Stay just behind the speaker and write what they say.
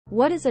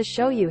What is a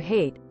show you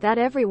hate, that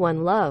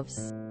everyone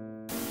loves?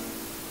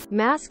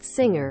 Masked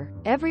Singer.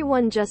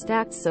 Everyone just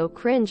acts so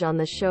cringe on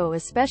the show,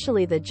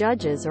 especially the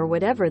judges or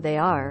whatever they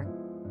are.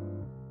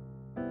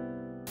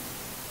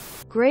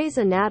 Grey's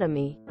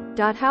Anatomy.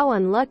 How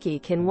unlucky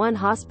can one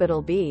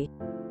hospital be?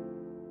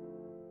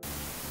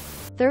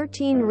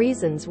 13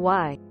 Reasons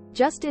Why.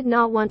 Just did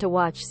not want to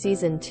watch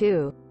Season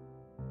 2.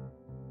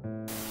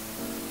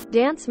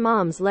 Dance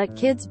moms let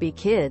kids be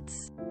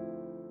kids.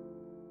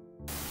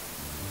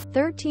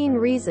 13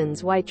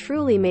 Reasons Why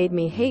truly made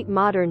me hate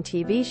modern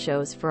TV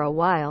shows for a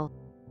while.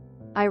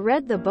 I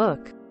read the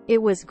book. It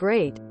was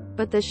great,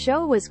 but the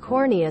show was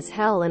corny as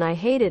hell and I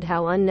hated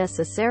how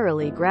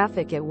unnecessarily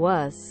graphic it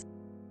was.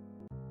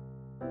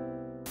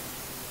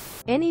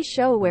 Any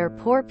show where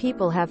poor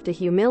people have to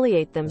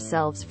humiliate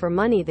themselves for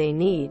money they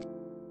need.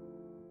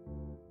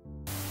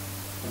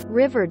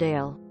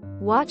 Riverdale.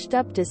 Watched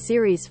up to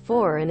Series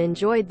 4 and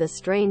enjoyed the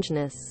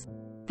strangeness.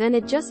 Then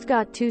it just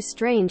got too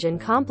strange and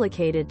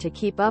complicated to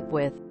keep up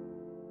with.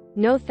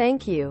 No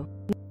thank you.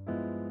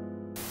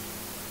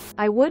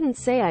 I wouldn't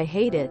say I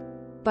hate it,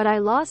 but I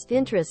lost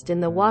interest in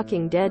The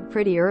Walking Dead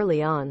pretty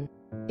early on.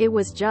 It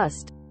was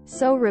just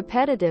so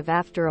repetitive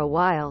after a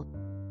while.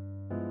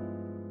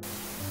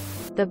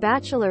 The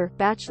Bachelor,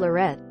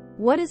 Bachelorette.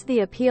 What is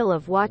the appeal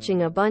of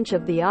watching a bunch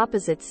of the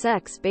opposite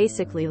sex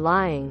basically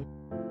lying,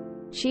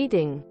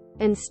 cheating,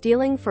 and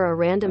stealing for a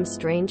random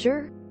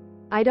stranger?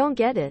 I don't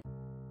get it.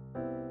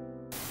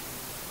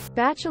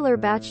 Bachelor,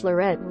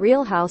 Bachelorette,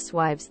 Real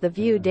Housewives, The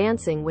View,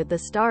 Dancing with the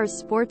Stars,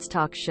 sports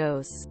talk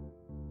shows.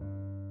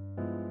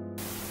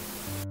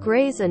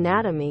 Grey's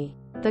Anatomy.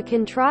 The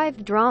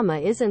contrived drama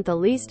isn't the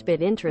least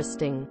bit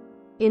interesting.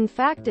 In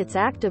fact, it's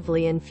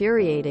actively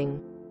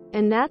infuriating.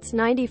 And that's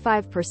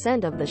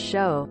 95% of the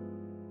show.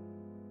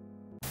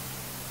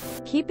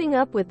 Keeping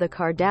Up with the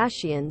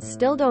Kardashians.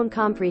 Still don't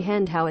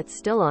comprehend how it's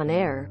still on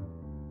air.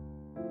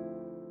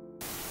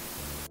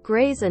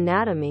 Grey's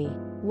Anatomy.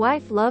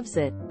 Wife loves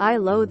it, I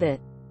loathe it.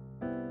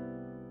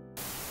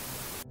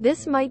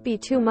 This might be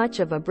too much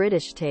of a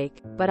British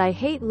take, but I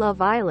hate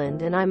Love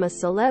Island and I'm a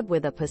celeb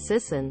with a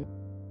position.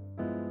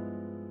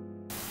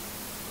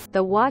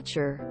 The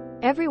Watcher.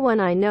 Everyone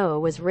I know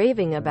was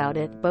raving about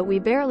it, but we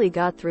barely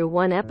got through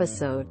one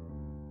episode.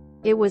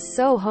 It was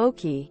so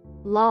hokey.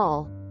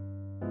 Lol.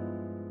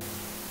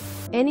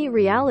 Any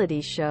reality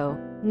show.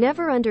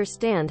 Never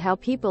understand how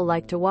people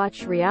like to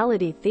watch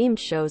reality-themed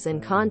shows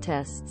and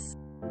contests.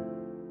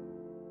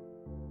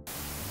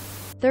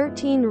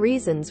 13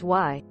 Reasons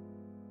Why.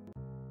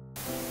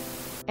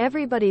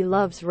 Everybody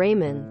loves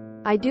Raymond.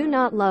 I do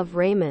not love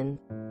Raymond.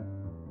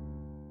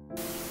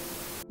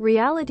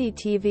 Reality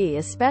TV,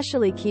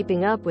 especially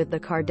Keeping Up with the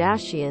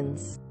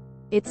Kardashians.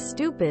 It's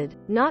stupid,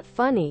 not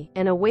funny,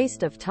 and a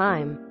waste of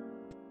time.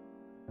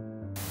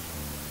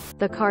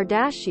 The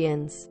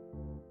Kardashians.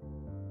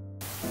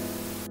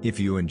 If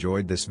you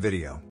enjoyed this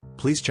video,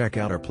 please check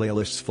out our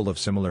playlists full of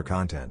similar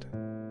content.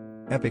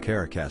 Epic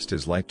Aircast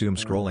is like doom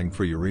scrolling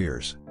for your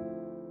ears.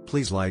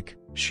 Please like,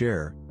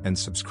 share, and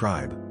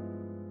subscribe.